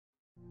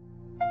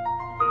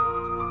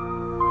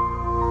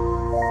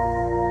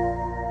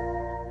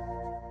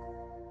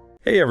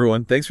Hey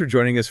everyone, thanks for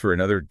joining us for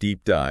another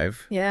deep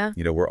dive. Yeah.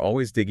 We're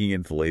always digging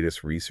into the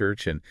latest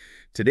research, and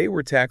today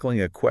we're tackling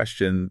a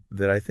question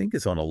that I think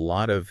is on a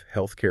lot of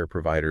healthcare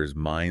providers'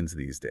 minds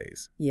these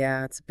days.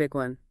 Yeah, it's a big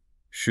one.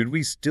 Should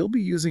we still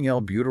be using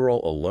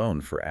albuterol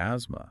alone for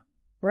asthma?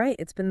 Right.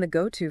 It's been the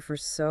go-to for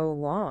so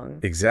long.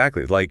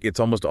 Exactly. Like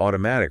it's almost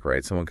automatic,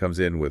 right? Someone comes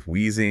in with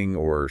wheezing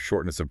or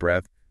shortness of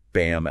breath,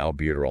 bam,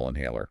 albuterol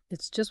inhaler.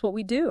 It's just what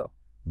we do.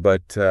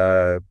 But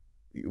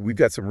we've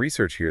got some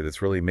research here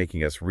that's really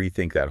making us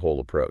rethink that whole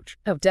approach.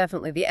 Oh,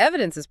 definitely. The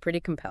evidence is pretty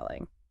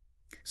compelling.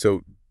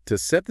 So to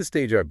set the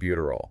stage,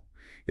 albuterol,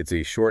 it's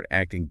a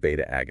short-acting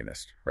beta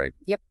agonist, right?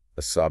 Yep.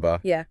 A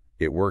SABA. Yeah.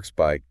 It works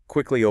by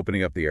quickly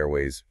opening up the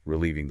airways,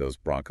 relieving those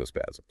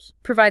bronchospasms.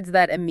 Provides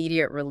that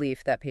immediate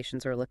relief that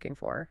patients are looking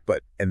for.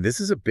 But, and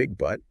this is a big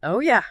but, Oh,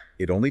 yeah.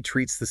 it only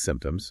treats the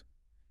symptoms.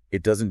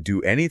 It doesn't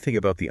do anything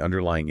about the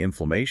underlying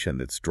inflammation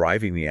that's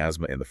driving the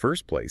asthma in the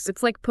first place.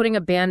 It's like putting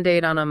a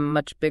Band-Aid on a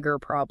much bigger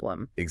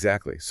problem.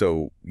 Exactly.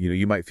 So,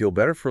 you might feel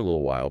better for a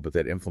little while, but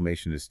that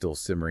inflammation is still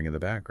simmering in the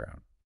background.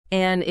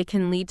 And it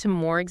can lead to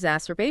more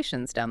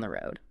exacerbations down the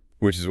road.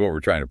 Which is what we're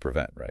trying to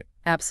prevent, right?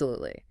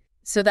 Absolutely.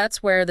 So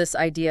that's where this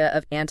idea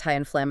of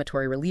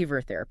anti-inflammatory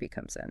reliever therapy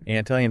comes in.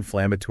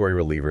 Anti-inflammatory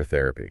reliever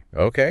therapy.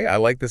 Okay, I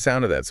like the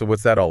sound of that. So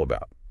what's that all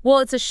about? Well,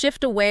 it's a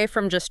shift away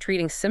from just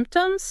treating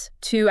symptoms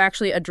to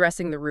actually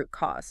addressing the root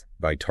cause.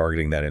 By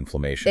targeting that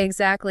inflammation.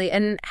 Exactly.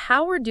 And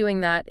how we're doing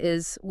that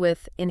is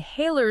with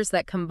inhalers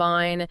that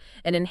combine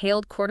an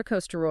inhaled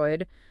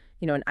corticosteroid,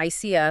 an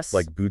ICS.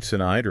 Like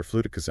budesonide or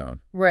fluticasone.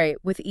 Right,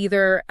 with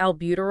either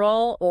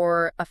albuterol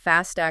or a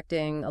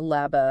fast-acting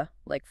LABA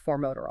like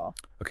Formoterol.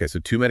 Okay, so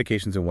 2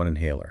 medications in one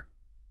inhaler.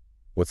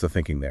 What's the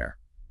thinking there?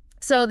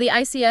 So the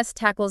ICS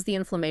tackles the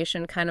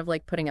inflammation, kind of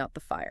like putting out the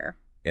fire.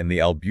 And the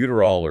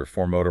albuterol or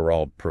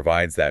formoterol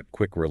provides that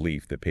quick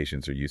relief that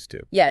patients are used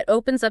to. Yeah, it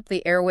opens up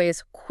the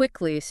airways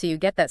quickly so you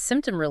get that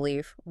symptom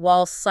relief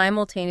while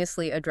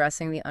simultaneously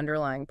addressing the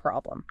underlying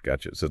problem.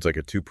 Gotcha. So it's like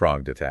a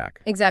two-pronged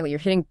attack. Exactly. You're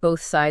hitting both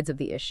sides of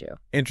the issue.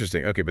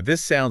 Interesting. Okay, but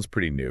this sounds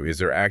pretty new. Is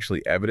there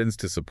actually evidence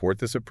to support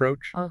this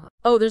approach?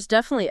 Oh, there's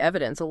definitely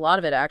evidence. A lot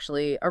of it,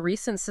 actually. A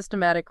recent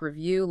systematic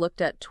review looked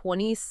at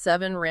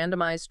 27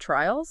 randomized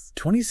trials.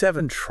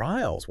 27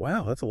 trials.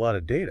 Wow, that's a lot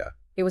of data.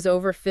 It was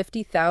over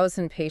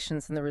 50,000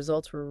 patients, and the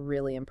results were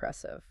really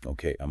impressive.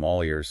 Okay, I'm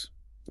all ears.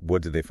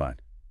 What did they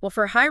find? Well,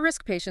 for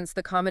high-risk patients,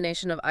 the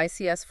combination of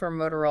ICS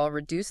Formoterol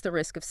reduced the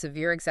risk of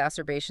severe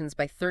exacerbations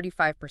by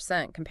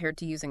 35% compared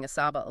to using a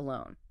SABA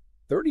alone.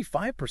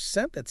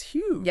 35%? That's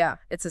huge. Yeah,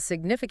 it's a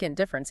significant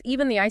difference.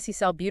 Even the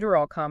ICSL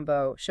Albuterol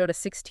combo showed a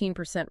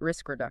 16%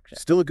 risk reduction.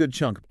 Still a good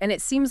chunk. And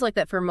it seems like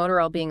that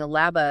Formoterol being a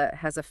LABA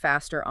has a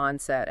faster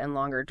onset and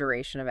longer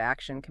duration of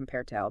action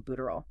compared to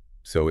Albuterol.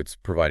 So it's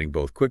providing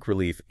both quick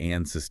relief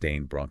and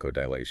sustained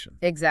bronchodilation.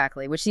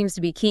 Exactly, which seems to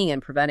be key in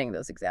preventing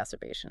those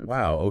exacerbations.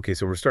 Wow. Okay,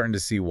 so we're starting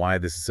to see why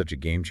this is such a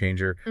game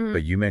changer.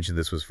 But you mentioned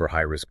this was for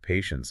high-risk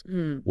patients.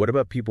 What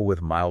about people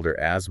with milder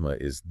asthma?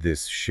 Is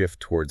this shift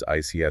towards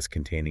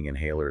ICS-containing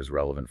inhalers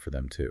relevant for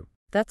them too?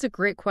 That's a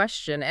great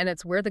question, and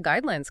it's where the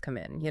guidelines come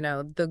in.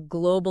 The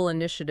Global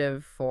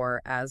Initiative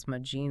for Asthma,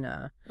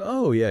 GINA.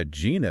 Oh, yeah,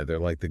 GINA. They're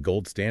like the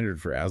gold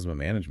standard for asthma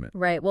management.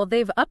 Right. Well,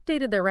 they've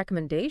updated their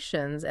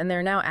recommendations, and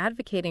they're now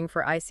advocating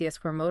for ICS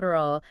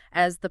Formoterol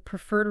as the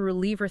preferred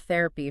reliever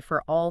therapy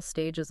for all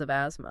stages of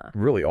asthma.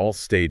 Really, all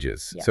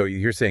stages. Yeah. So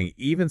you're saying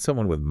even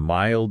someone with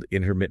mild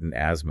intermittent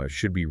asthma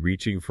should be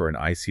reaching for an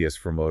ICS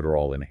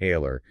Formoterol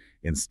inhaler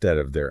instead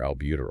of their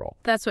albuterol.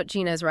 That's what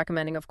GINA is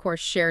recommending. Of course,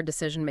 shared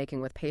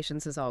decision-making with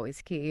patients is always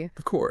key.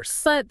 Of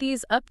course. But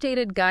these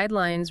updated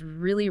guidelines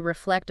really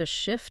reflect a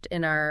shift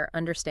in our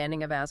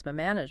understanding of asthma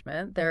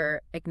management.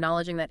 They're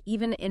acknowledging that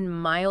even in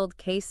mild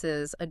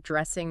cases,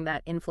 addressing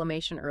that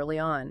inflammation early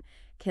on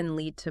can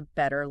lead to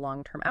better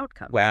long-term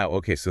outcomes. Wow.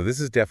 Okay, so this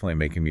is definitely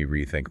making me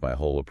rethink my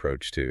whole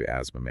approach to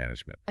asthma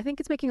management. I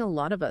think it's making a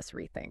lot of us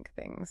rethink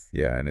things.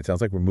 Yeah, and it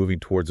sounds like we're moving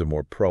towards a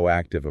more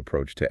proactive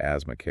approach to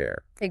asthma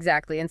care.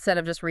 Exactly. Instead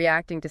of just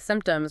reacting to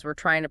symptoms, we're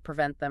trying to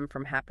prevent them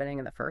from happening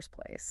in the first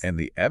place. And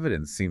the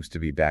evidence seems to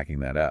be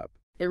backing that up.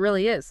 It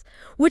really is,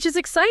 which is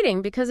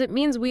exciting because it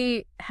means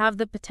we have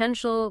the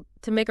potential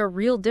to make a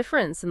real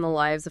difference in the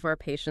lives of our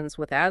patients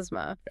with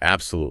asthma.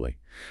 Absolutely.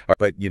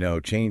 But,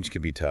 change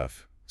can be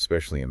tough,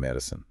 especially in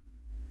medicine.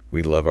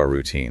 We love our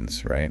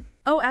routines, right?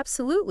 Oh,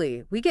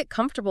 absolutely. We get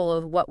comfortable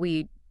with what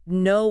we've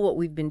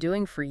been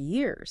doing for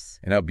years.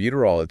 And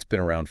albuterol, it's been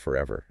around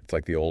forever. It's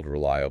like the old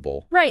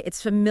reliable. Right.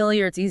 It's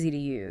familiar. It's easy to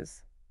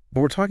use.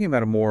 But we're talking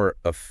about a more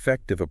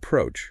effective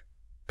approach,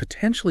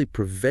 potentially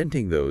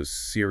preventing those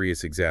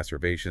serious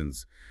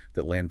exacerbations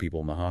that land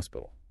people in the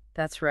hospital.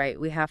 That's right.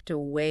 We have to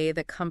weigh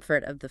the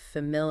comfort of the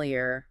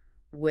familiar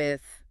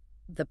with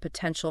the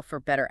potential for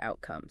better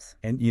outcomes.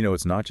 And,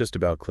 it's not just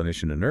about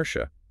clinician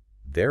inertia.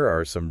 There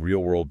are some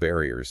real-world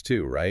barriers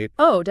too, right?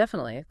 Oh,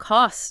 definitely.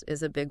 Cost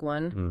is a big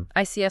one.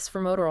 ICS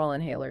Formoterol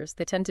inhalers,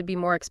 they tend to be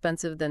more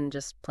expensive than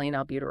just plain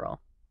albuterol.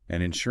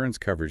 And insurance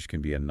coverage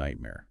can be a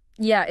nightmare.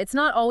 Yeah, it's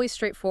not always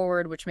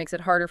straightforward, which makes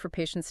it harder for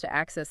patients to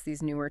access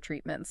these newer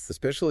treatments.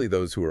 Especially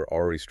those who are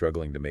already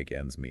struggling to make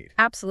ends meet.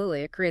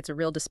 Absolutely. It creates a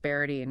real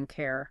disparity in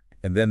care.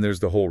 And then there's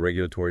the whole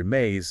regulatory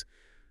maze,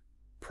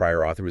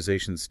 prior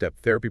authorization step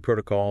therapy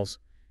protocols.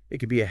 It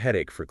can be a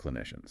headache for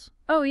clinicians.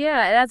 Oh,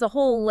 yeah, it adds a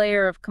whole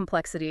layer of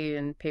complexity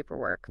and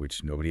paperwork.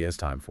 Which nobody has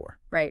time for.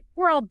 Right.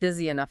 We're all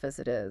busy enough as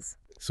it is.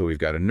 So we've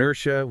got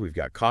inertia, we've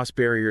got cost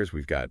barriers,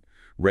 we've got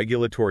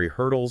regulatory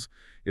hurdles.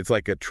 It's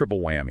like a triple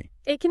whammy.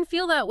 It can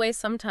feel that way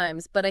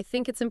sometimes, but I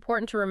think it's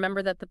important to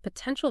remember that the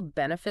potential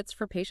benefits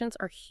for patients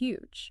are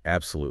huge.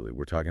 Absolutely.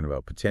 We're talking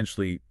about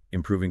potentially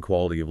improving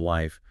quality of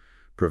life,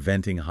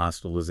 preventing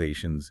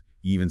hospitalizations,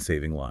 even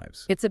saving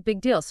lives. It's a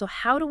big deal. So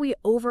how do we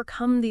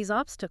overcome these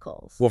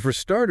obstacles? Well, for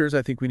starters,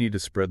 I think we need to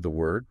spread the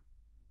word,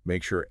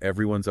 make sure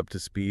everyone's up to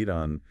speed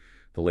on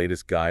the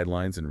latest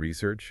guidelines and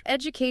research.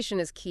 Education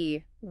is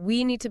key.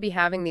 We need to be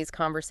having these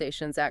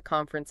conversations at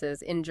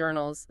conferences, in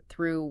journals,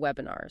 through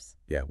webinars.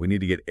 Yeah, we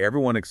need to get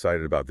everyone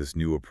excited about this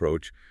new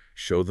approach,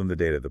 show them the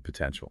data, the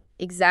potential.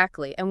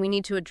 Exactly. And we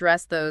need to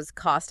address those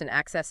cost and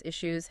access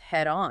issues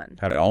head on.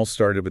 It all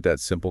started with that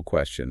simple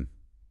question: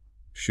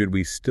 should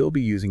we still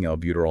be using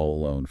albuterol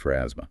alone for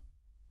asthma?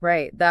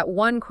 Right. That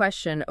one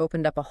question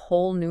opened up a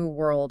whole new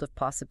world of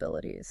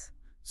possibilities.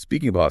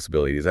 Speaking of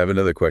possibilities, I have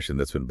another question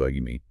that's been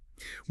bugging me.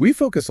 We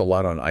focus a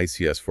lot on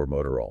ICS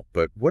Formoterol,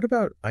 but what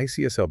about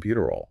ICS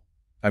Albuterol?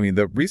 I mean,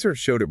 the research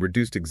showed it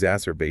reduced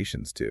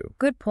exacerbations too.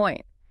 Good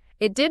point.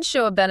 It did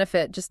show a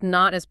benefit, just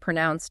not as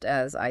pronounced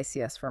as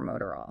ICS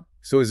Formoterol.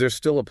 So is there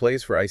still a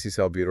place for ICS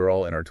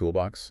Albuterol in our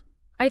toolbox?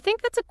 I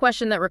think that's a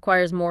question that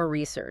requires more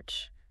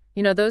research.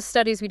 You know, those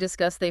studies we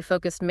discussed, they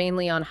focused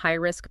mainly on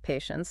high-risk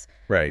patients.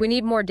 Right. We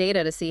need more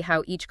data to see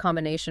how each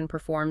combination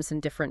performs in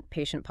different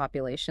patient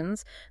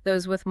populations,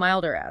 those with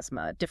milder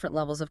asthma, different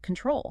levels of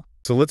control.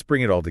 So let's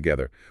bring it all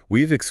together.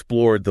 We've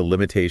explored the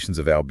limitations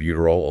of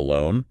albuterol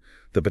alone,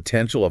 the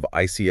potential of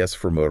ICS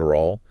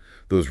Formoterol,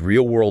 those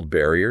real-world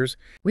barriers.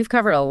 We've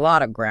covered a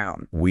lot of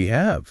ground. We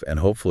have, and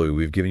hopefully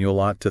we've given you a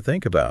lot to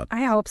think about.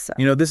 I hope so.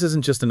 You know, this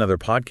isn't just another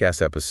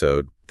podcast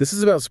episode. This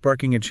is about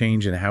sparking a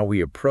change in how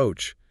we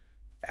approach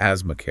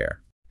asthma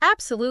care.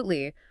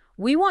 Absolutely.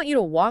 We want you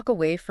to walk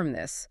away from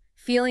this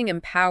feeling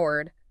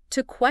empowered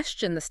to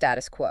question the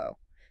status quo,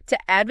 to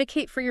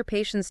advocate for your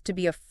patients, to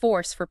be a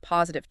force for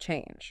positive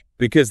change.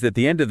 Because at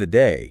the end of the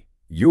day,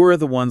 you're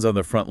the ones on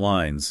the front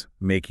lines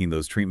making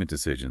those treatment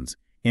decisions,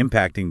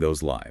 impacting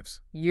those lives.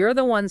 You're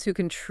the ones who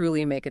can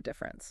truly make a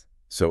difference.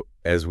 So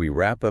as we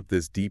wrap up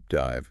this deep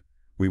dive,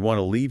 we want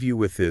to leave you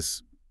with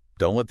this: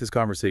 don't let this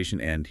conversation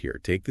end here.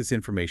 Take this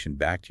information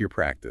back to your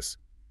practice.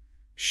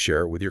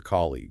 Share it with your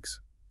colleagues.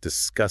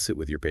 Discuss it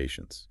with your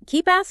patients.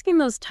 Keep asking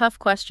those tough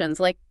questions,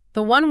 like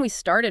the one we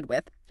started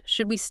with.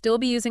 Should we still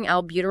be using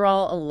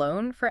albuterol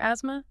alone for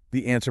asthma?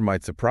 The answer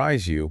might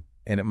surprise you,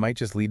 and it might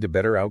just lead to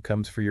better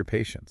outcomes for your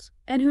patients.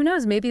 And who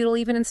knows, maybe it'll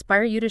even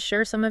inspire you to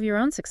share some of your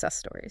own success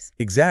stories.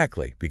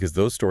 Exactly, because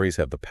those stories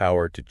have the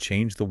power to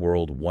change the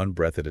world one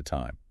breath at a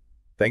time.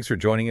 Thanks for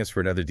joining us for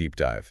another deep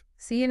dive.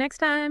 See you next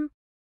time.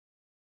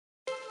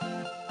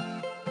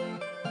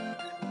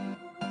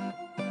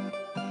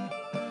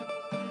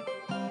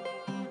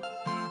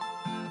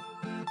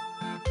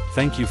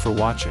 Thank you for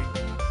watching.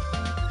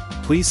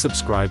 Please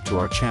subscribe to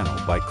our channel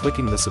by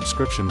clicking the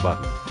subscription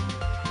button.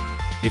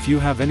 If you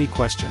have any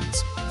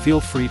questions, feel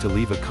free to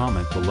leave a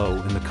comment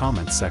below in the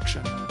comments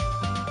section.